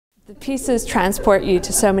The pieces transport you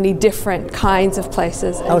to so many different kinds of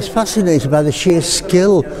places. I was fascinated by the sheer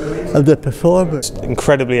skill of the performers.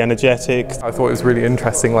 Incredibly energetic. I thought it was really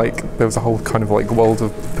interesting, like there was a whole kind of like world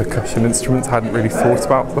of percussion instruments I hadn't really thought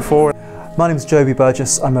about before. My name is Joby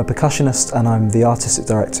Burgess. I'm a percussionist and I'm the artistic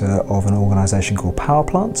director of an organisation called Power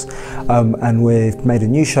Plant, and we've made a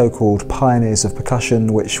new show called Pioneers of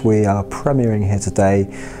Percussion, which we are premiering here today,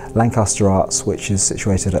 Lancaster Arts, which is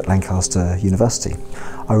situated at Lancaster University.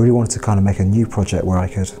 I really wanted to kind of make a new project where I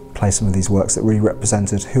could play some of these works that really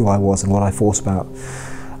represented who I was and what I thought about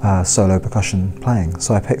solo percussion playing.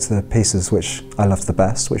 So I picked the pieces which I loved the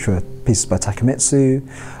best, which were pieces by Takemitsu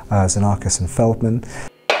Xenakis and Feldman.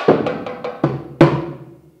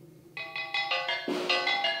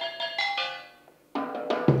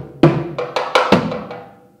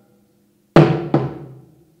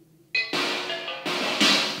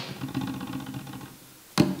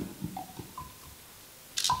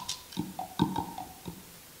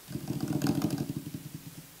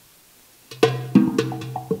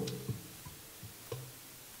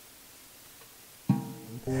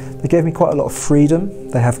 They gave me quite a lot of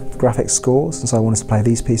freedom. They have graphic scores, and so I wanted to play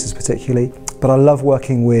these pieces particularly. But I love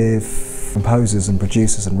working with composers and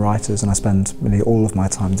producers and writers, and I spend really all of my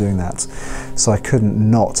time doing that. So I couldn't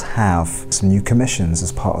not have some new commissions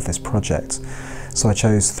as part of this project. So I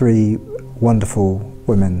chose three wonderful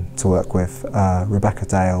women to work with, Rebecca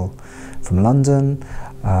Dale from London,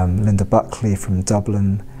 Linda Buckley from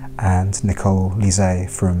Dublin, and Nicole Lizée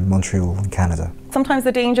from Montreal in Canada. Sometimes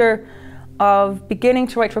the danger of beginning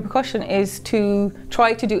to write for percussion is to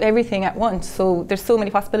try to do everything at once. So there's so many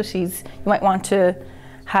possibilities. You might want to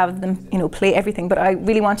have them, you know, play everything, but I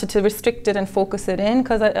really wanted to restrict it and focus it in,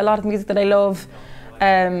 because a lot of music that I love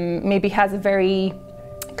maybe has a very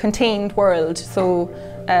contained world. So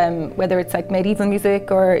whether it's like medieval music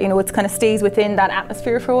or, you know, it kind of stays within that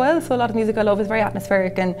atmosphere for a while. So a lot of music I love is very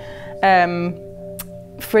atmospheric, and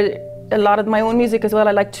for a lot of my own music as well,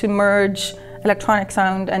 I like to merge electronic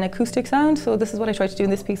sound and acoustic sound. So this is what I try to do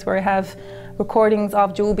in this piece, where I have recordings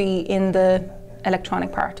of Joby in the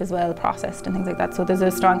electronic part as well, processed and things like that. So there's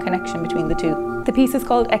a strong connection between the two. The piece is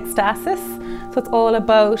called Ecstasis. So it's all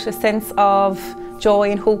about a sense of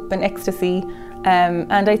joy and hope and ecstasy.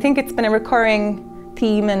 And I think it's been a recurring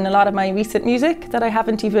theme in a lot of my recent music that I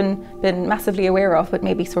haven't even been massively aware of, but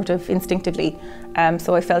maybe sort of instinctively.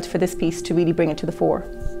 So I felt for this piece to really bring it to the fore.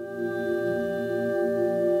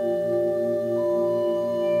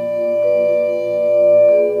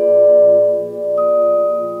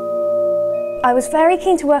 I was very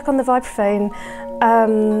keen to work on the vibraphone.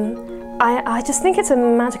 I just think it's a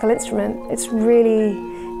magical instrument. It's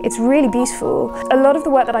really beautiful. A lot of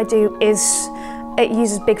the work that I do it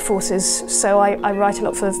uses big forces, so I write a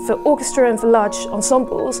lot for orchestra and for large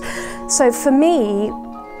ensembles. So for me,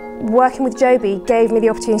 working with Joby gave me the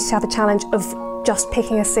opportunity to have a challenge of just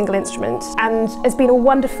picking a single instrument, and it's been a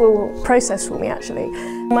wonderful process for me actually.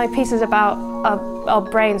 My piece is about our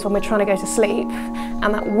brains when we're trying to go to sleep,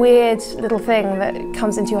 and that weird little thing that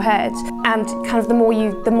comes into your head, and kind of the more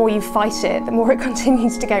you fight it, the more it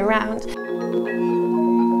continues to go round.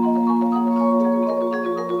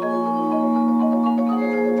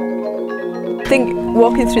 I think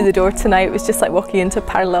walking through the door tonight was just like walking into a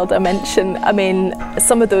parallel dimension. I mean,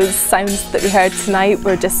 some of those sounds that we heard tonight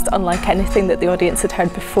were just unlike anything that the audience had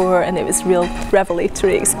heard before, and it was a real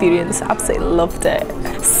revelatory experience. Absolutely loved it.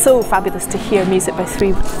 So fabulous to hear music by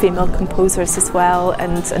three female composers as well,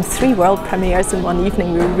 and three world premieres in one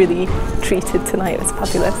evening. We were really treated tonight. It was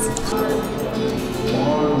fabulous.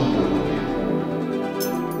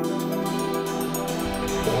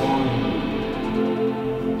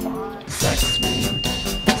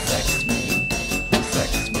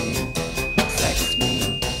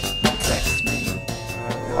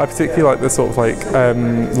 I particularly like the sort of like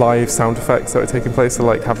live sound effects that are taking place, so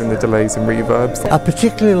like having the delays and reverbs. I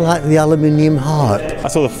particularly like the aluminium harp. I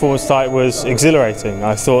thought the performance tonight was exhilarating.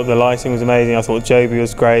 I thought the lighting was amazing. I thought Joby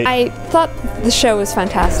was great. I thought the show was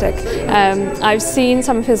fantastic. I've seen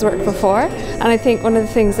some of his work before, and I think one of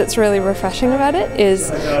the things that's really refreshing about it is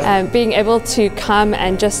being able to come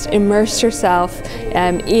and just immerse yourself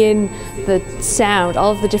in the sound,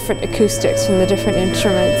 all of the different acoustics from the different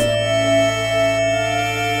instruments.